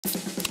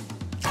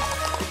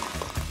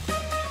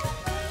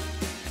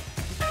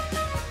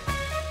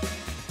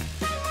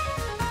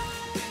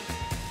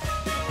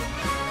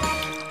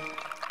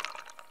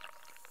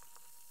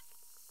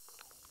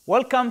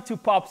Welcome to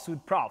Pops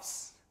with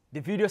Profs, the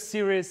video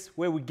series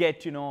where we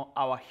get to know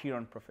our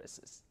Huron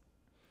professors.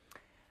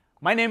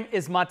 My name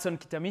is Matson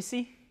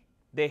Kitamisi,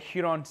 the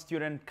Huron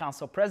Student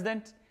Council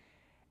President,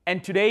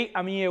 and today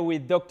I'm here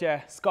with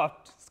Dr.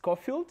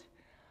 Schofield.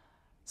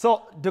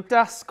 So,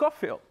 Dr.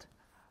 Schofield,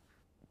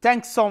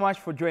 thanks so much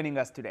for joining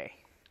us today.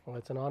 Well,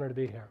 it's an honor to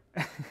be here.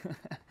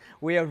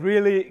 We are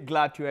really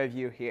glad to have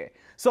you here.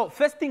 So,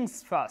 first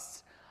things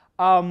first,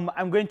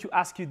 I'm going to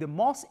ask you the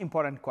most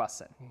important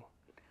question.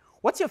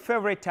 What's your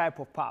favorite type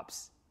of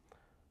pops?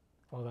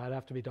 Well, that'd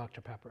have to be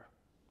Dr. Pepper.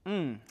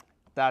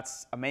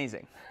 That's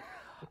amazing.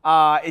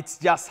 It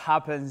just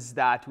happens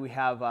that we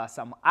have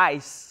some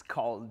ice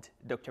called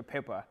Dr.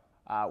 Pepper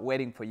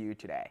waiting for you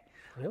today.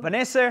 Really?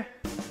 Vanessa.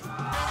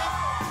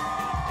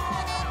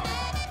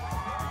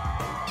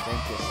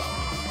 Thank you so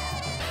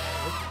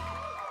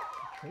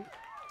much.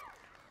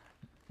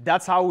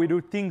 That's how we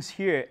do things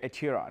here at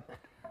Huron.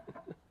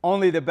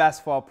 Only the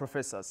best for our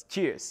professors.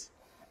 Cheers.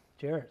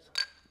 Cheers.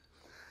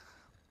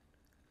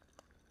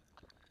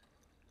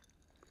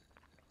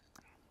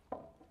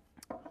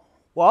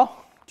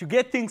 Well, to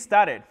get things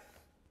started,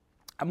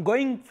 I'm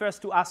going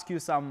first to ask you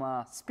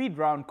some speed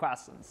round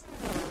questions.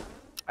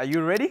 Are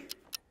you ready?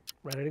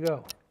 Ready to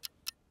go.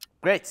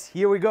 Great,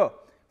 here we go.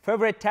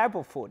 Favorite type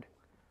of food?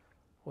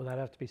 Well, that'd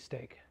have to be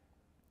steak.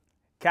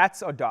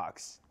 Cats or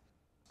dogs?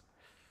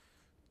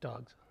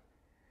 Dogs.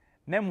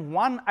 Name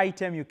one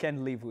item you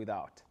can live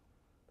without.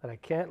 That I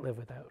can't live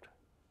without.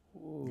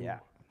 Ooh. Yeah.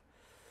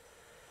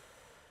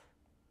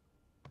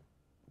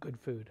 Good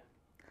food.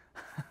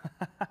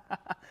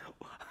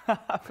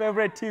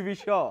 Favorite TV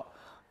show?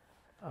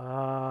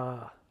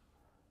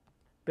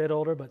 Bit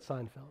older, but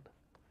Seinfeld.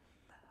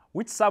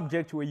 Which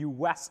subject were you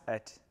worst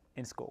at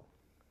in school?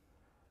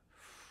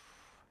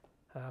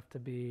 Have to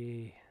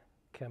be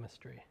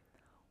chemistry.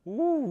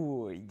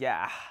 Ooh,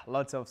 yeah.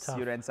 Lots of Tough.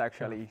 students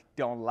actually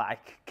don't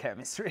like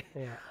chemistry.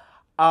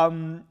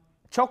 Yeah.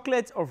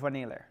 Chocolate or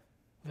vanilla?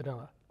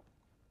 Vanilla.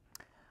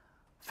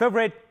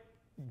 Favorite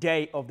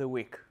day of the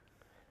week?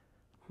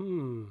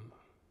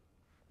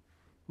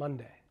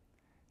 Monday.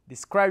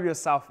 Describe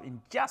yourself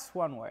in just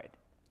one word.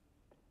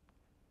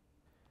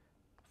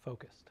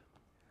 Focused.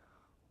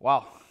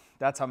 Wow,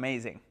 that's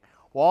amazing.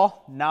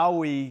 Well, now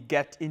we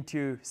get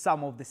into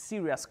some of the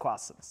serious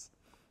questions.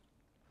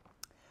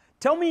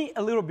 Tell me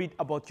a little bit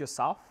about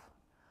yourself.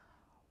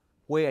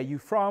 Where are you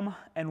from,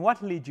 and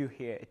what led you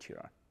here at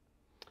Huron?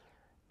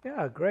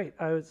 Yeah, great.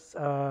 I was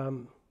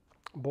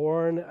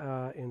born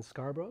in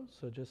Scarborough,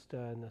 so just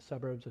in the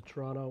suburbs of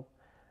Toronto,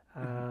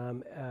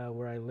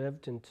 where I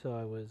lived until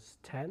I was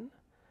 10,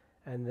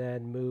 and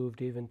then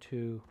moved even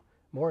to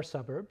more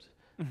suburbs,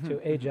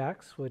 to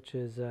Ajax, which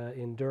is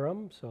in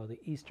Durham, so the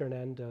eastern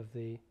end of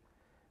the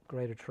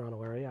Greater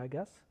Toronto area, I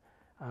guess,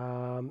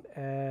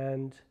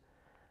 and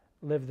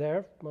lived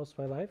there most of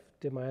my life.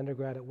 Did my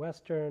undergrad at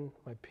Western,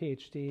 my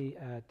PhD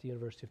at the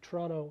University of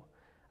Toronto,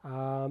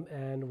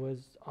 and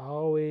was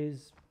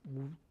always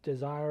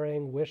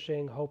desiring,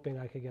 wishing, hoping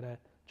I could get a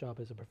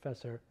job as a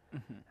professor.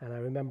 And I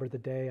remember the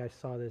day I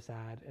saw this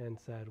ad and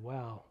said,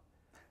 wow,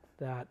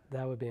 that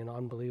would be an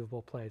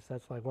unbelievable place.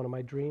 That's like one of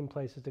my dream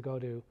places to go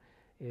to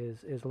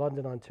is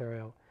London,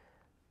 Ontario.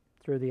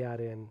 Threw the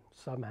ad in,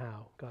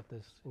 somehow got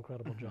this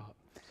incredible job.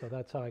 So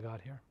that's how I got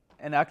here.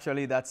 And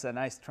actually, that's a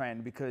nice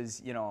trend because,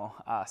 you know,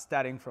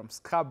 starting from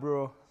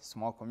Scarborough,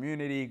 small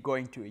community,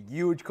 going to a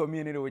huge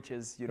community, which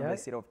is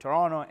University of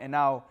Toronto, and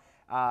now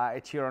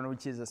at Huron,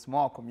 which is a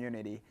small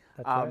community.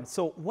 That's right.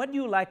 So what do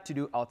you like to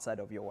do outside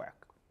of your work?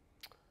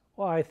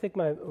 Well, I think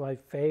my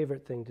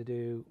favorite thing to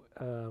do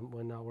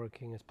when not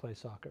working is play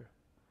soccer.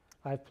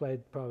 I've played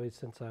probably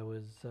since I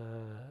was,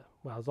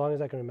 well, as long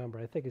as I can remember.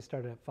 I think it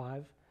started at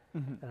 5.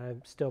 And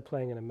I'm still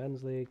playing in a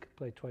men's league,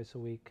 play twice a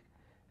week.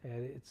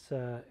 And it's,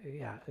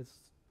 yeah,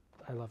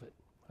 I love it.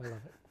 I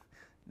love it.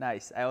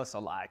 Nice. I also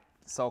like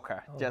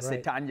soccer, just great.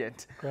 a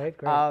tangent. Great,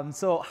 great.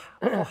 So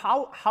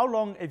how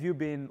long have you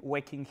been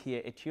working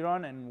here at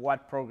Huron, and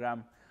what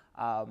program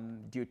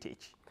do you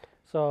teach?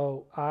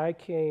 So I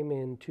came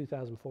in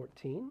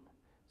 2014,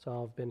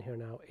 so I've been here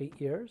now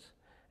 8 years,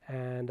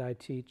 and I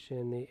teach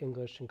in the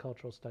English and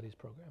Cultural Studies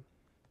program.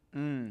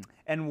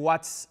 And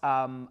what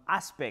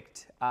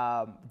aspect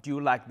do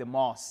you like the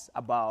most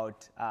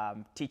about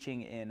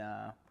teaching in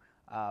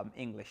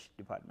English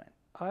department?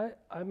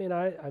 I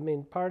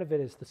mean, part of it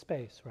is the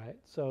space, right?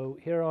 So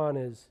Huron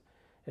is,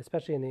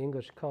 especially in the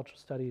English and Cultural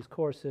Studies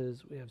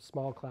courses, we have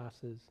small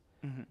classes,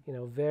 you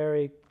know,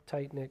 very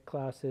tight-knit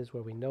classes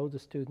where we know the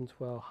students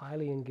well,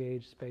 highly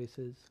engaged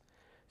spaces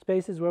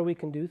where we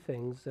can do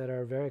things that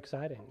are very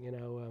exciting. You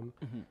know,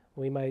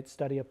 we might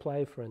study a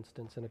play, for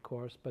instance, in a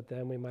course, but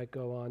then we might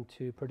go on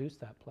to produce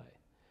that play,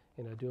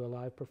 you know, do a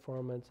live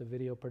performance, a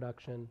video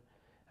production,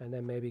 and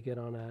then maybe get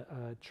on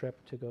a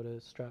trip to go to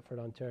Stratford,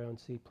 Ontario and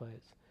see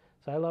plays.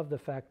 So I love the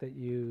fact that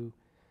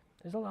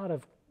there's a lot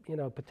of, you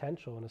know,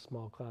 potential in a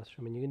small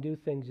classroom, and you can do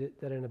things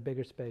that in a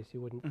bigger space you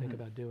wouldn't think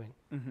about doing.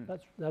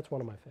 That's one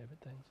of my favorite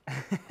things.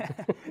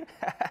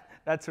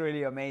 That's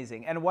really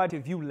amazing. And what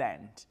have you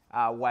learned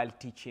while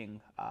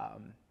teaching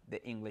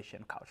the English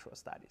and Cultural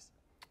Studies?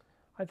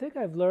 I think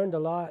I've learned a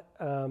lot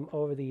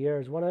over the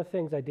years. One of the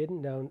things I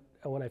didn't know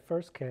when I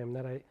first came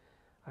that I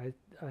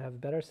have a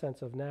better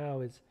sense of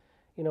now is,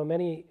 you know,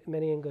 many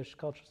English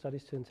Cultural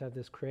Studies students have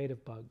this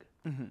creative bug.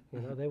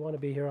 You know, they want to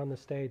be here on the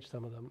stage,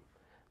 some of them.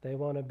 They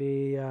want to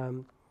be,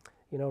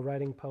 you know,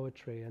 writing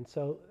poetry. And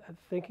so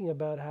thinking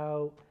about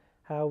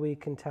how we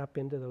can tap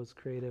into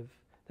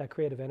that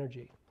creative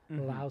energy,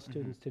 allow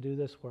students to do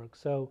this work.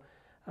 So,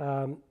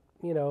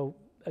 you know,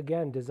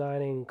 again,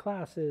 designing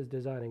classes,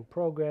 designing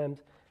programs,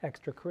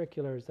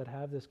 extracurriculars that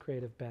have this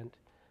creative bent.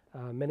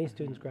 Many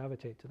students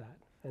gravitate to that.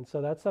 And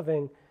so that's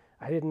something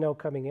I didn't know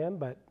coming in,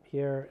 but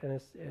here, and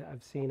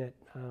I've seen it,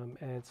 and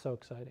it's so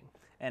exciting.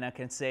 And I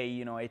can say,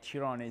 you know, at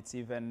Huron, it's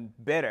even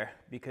better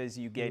because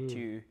you get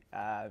to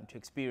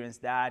experience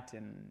that,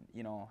 and,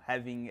 you know,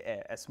 having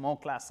a small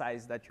class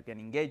size that you can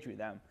engage with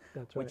them,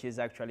 which is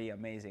actually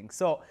amazing.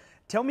 So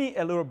tell me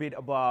a little bit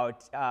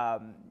about,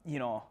 you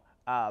know,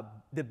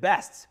 the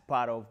best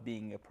part of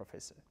being a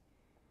professor.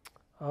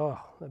 Oh,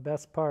 the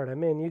best part. I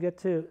mean, you get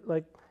to,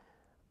 like,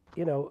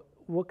 you know,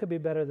 what could be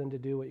better than to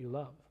do what you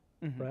love,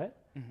 right?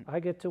 I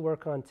get to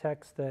work on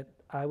texts that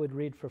I would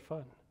read for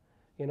fun.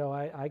 You know,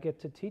 I get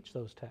to teach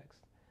those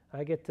texts.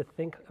 I get to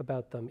think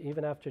about them,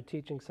 even after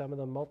teaching some of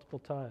them multiple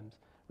times,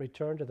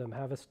 return to them,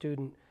 have a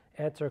student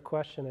answer a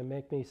question and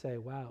make me say,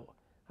 wow,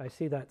 I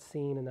see that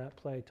scene in that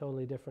play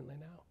totally differently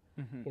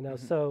now. You know,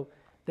 so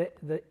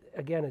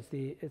again, it's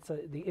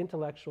the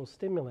intellectual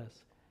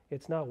stimulus.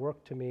 It's not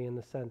work to me in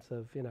the sense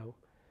of, you know,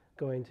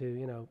 going to,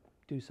 you know,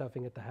 do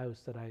something at the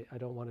house that I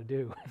don't want to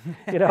do.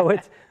 You know,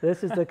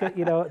 this is the,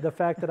 you know, the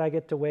fact that I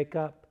get to wake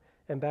up,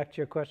 and back to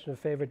your question of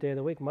favorite day of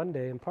the week,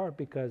 Monday, in part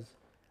because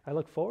I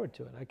look forward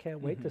to it. I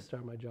can't wait to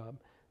start my job.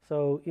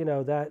 So, you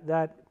know,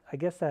 that I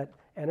guess that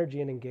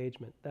energy and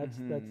engagement, that's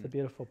the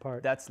beautiful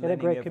part. That's in a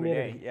great every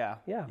community. Day.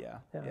 Yeah,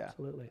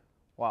 absolutely.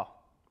 Wow,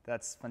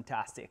 that's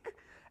fantastic.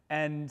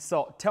 And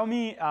so tell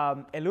me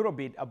a little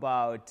bit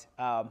about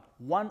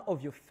one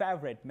of your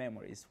favorite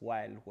memories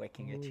while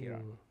working at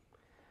Huron.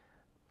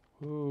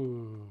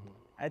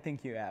 I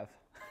think you have.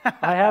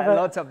 I have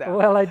lots of them.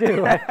 Well, I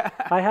do.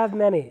 I have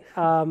many.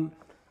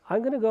 I'm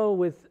going to go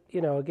with,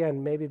 you know,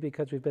 again, maybe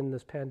because we've been in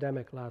this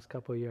pandemic last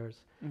couple of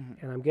years,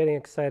 and I'm getting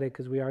excited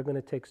because we are going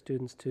to take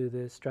students to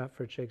the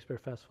Stratford Shakespeare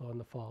Festival in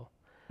the fall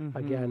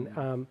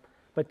again.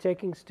 But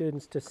taking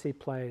students to see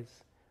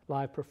plays,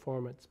 live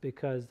performance,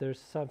 because there's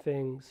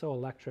something so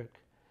electric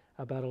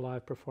about a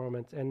live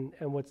performance. And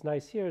what's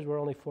nice here is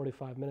we're only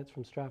 45 minutes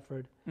from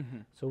Stratford.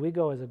 So we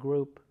go as a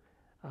group,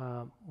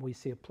 we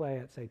see a play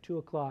at, say, 2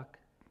 o'clock.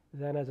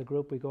 Then as a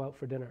group, we go out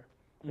for dinner.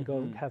 We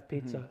go have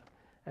pizza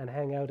and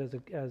hang out as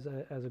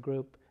a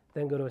group,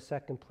 then go to a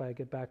second play,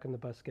 get back on the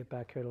bus, get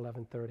back here at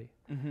 11:30.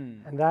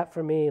 And that,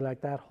 for me,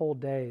 like that whole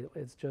day,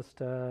 it's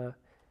just,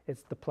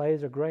 it's the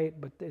plays are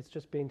great, but it's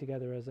just being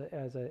together as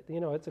a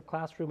you know, it's a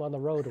classroom on the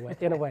road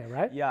in a way,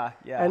 right? Yeah.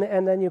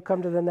 And then you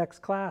come to the next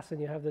class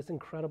and you have this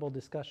incredible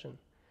discussion.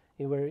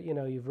 You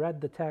know, you've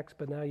read the text,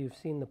 but now you've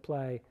seen the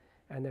play,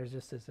 and there's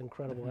just this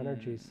incredible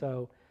energy.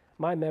 So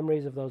my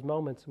memories of those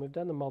moments, and we've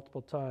done them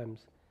multiple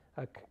times,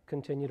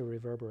 continue to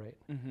reverberate.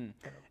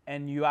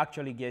 And you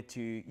actually get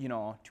to, you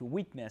know, to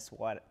witness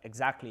what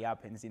exactly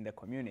happens in the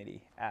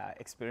community,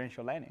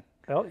 experiential learning.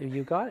 Oh,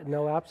 you got it.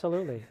 No,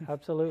 absolutely.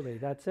 Absolutely.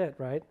 That's it,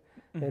 right?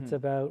 It's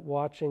about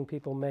watching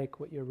people make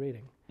what you're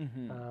reading,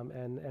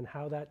 and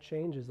how that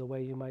changes the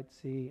way you might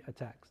see a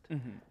text.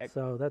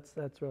 So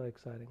that's really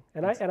exciting.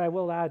 And I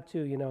will add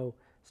too, you know,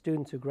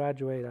 students who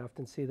graduate, I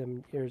often see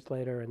them years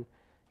later, and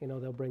you know,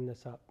 they'll bring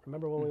this up.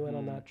 Remember when we went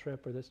on that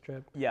trip or this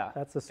trip? Yeah.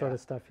 That's the sort of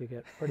stuff you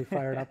get pretty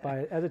fired up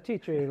by. As a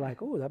teacher, you're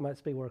like, oh, that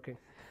must be working.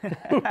 So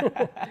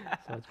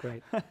it's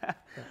great.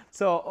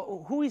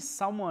 So who is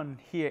someone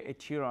here at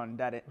Huron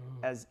that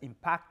has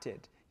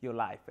impacted your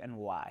life, and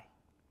why?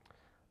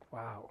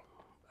 Wow.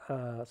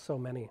 So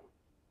many.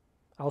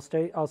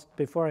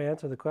 Before I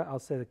answer the question, I'll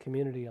say the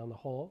community on the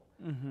whole.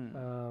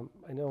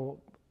 I know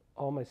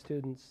all my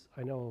students.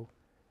 I know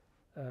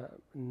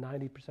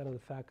 90% of the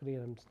faculty,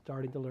 and I'm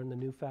starting to learn the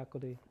new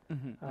faculty.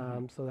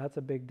 So that's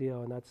a big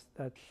deal, and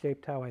that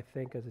shaped how I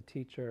think as a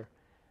teacher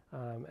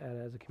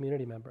and as a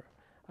community member.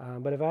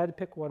 But if I had to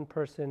pick one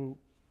person,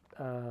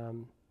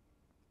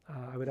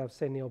 I would have to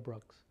say Neil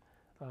Brooks.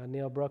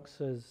 Neil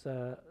Brooks is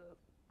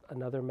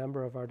another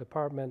member of our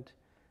department.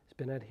 He's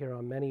been at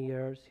Huron many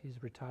years.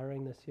 He's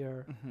retiring this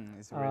year.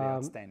 He's really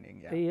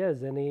outstanding. Yeah. He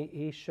is, and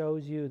he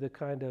shows you the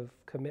kind of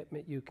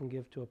commitment you can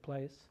give to a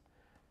place,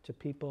 to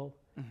people.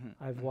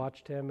 I've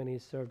watched him, and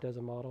he's served as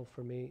a model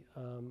for me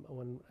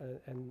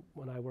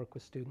when I work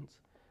with students.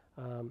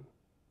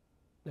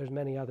 There's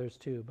many others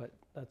too, but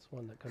that's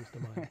one that comes to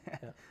mind.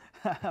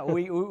 Yeah.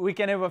 we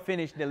can never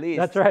finish the list.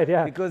 That's right.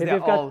 Yeah. Because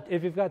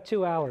if you've got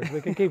 2 hours,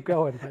 we can keep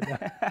going.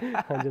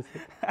 But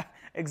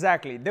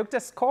Exactly, Dr.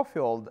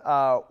 Schofield.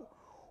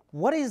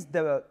 What is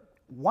the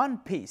one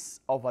piece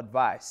of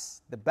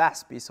advice, the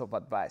best piece of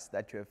advice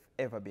that you have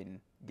ever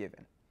been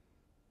given?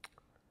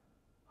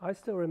 I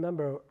still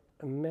remember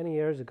many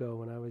years ago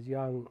when I was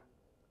young,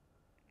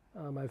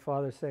 my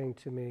father saying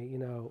to me, you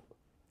know,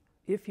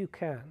 if you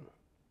can,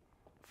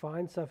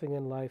 find something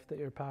in life that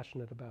you're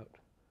passionate about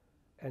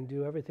and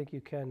do everything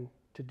you can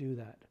to do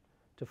that,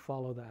 to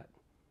follow that.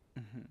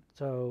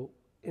 So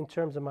in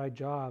terms of my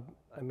job,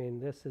 I mean,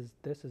 this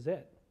is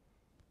it.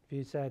 If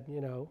you said,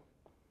 you know,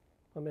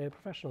 I mean, a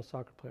professional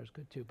soccer player is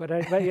good too, but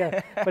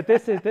yeah, but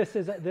this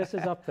is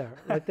up there.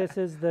 Like, this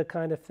is the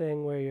kind of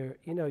thing where you're,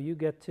 you know, you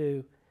get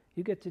to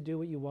do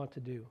what you want to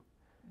do,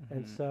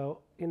 and so,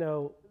 you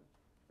know,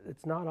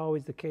 it's not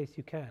always the case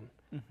you can,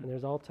 and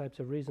there's all types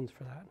of reasons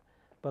for that.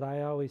 But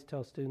I always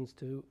tell students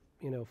to,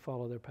 you know,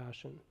 follow their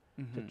passion,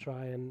 to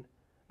try and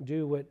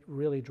do what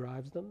really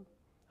drives them,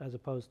 as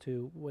opposed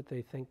to what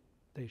they think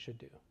they should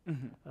do.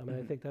 And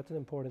I think that's an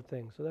important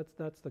thing. So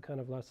that's the kind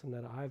of lesson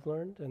that I've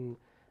learned, and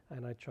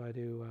I try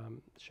to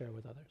share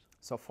with others.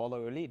 So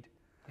follow your lead.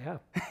 Yeah,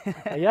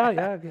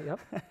 yep,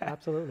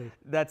 absolutely.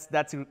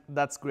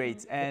 That's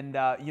great. And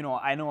you know,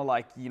 I know,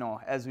 like, you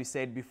know, as we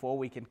said before,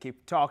 we can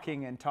keep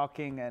talking and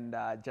talking, and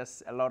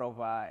just a lot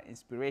of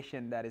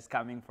inspiration that is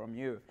coming from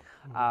you.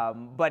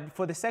 But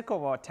for the sake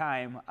of our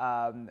time,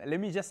 let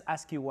me just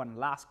ask you one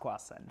last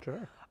question.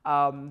 Sure.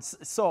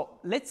 So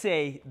let's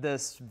say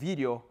this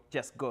video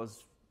just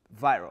goes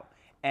viral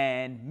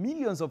and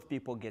millions of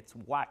people get to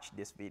watch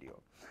this video.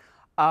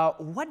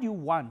 What do you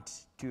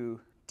want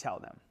to tell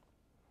them?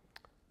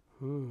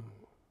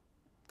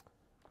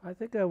 I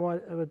think I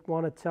would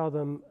want to tell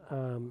them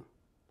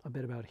a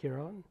bit about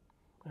Huron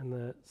and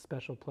the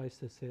special place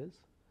this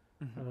is.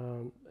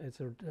 It's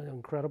an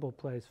incredible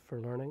place for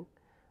learning,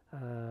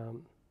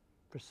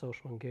 for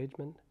social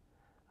engagement.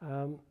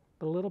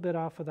 But a little bit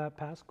off of that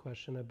past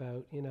question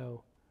about, you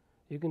know,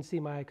 you can see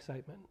my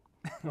excitement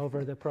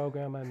over the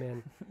program I'm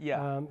in.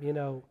 Yeah. You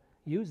know,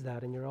 use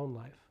that in your own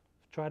life.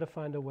 Try to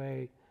find a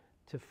way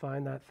to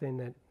find that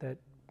thing that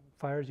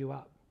fires you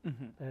up,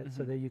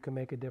 so that you can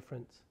make a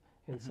difference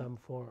in some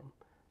form.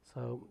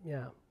 So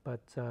yeah,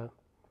 but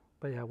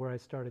yeah, where I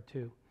started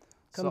too.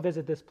 Come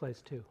visit this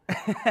place too.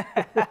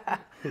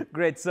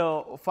 Great.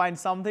 So find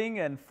something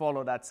and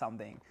follow that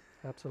something.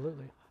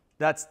 Absolutely.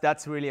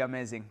 That's really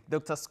amazing.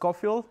 Dr.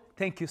 Schofield,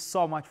 thank you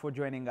so much for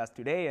joining us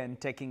today and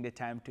taking the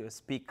time to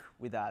speak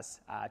with us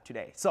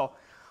today. So,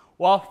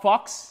 well,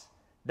 folks,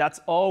 that's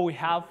all we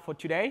have for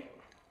today.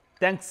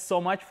 Thanks so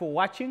much for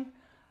watching.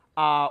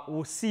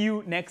 We'll see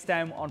you next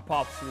time on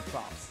Profs with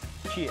Profs.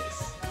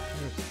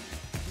 Cheers.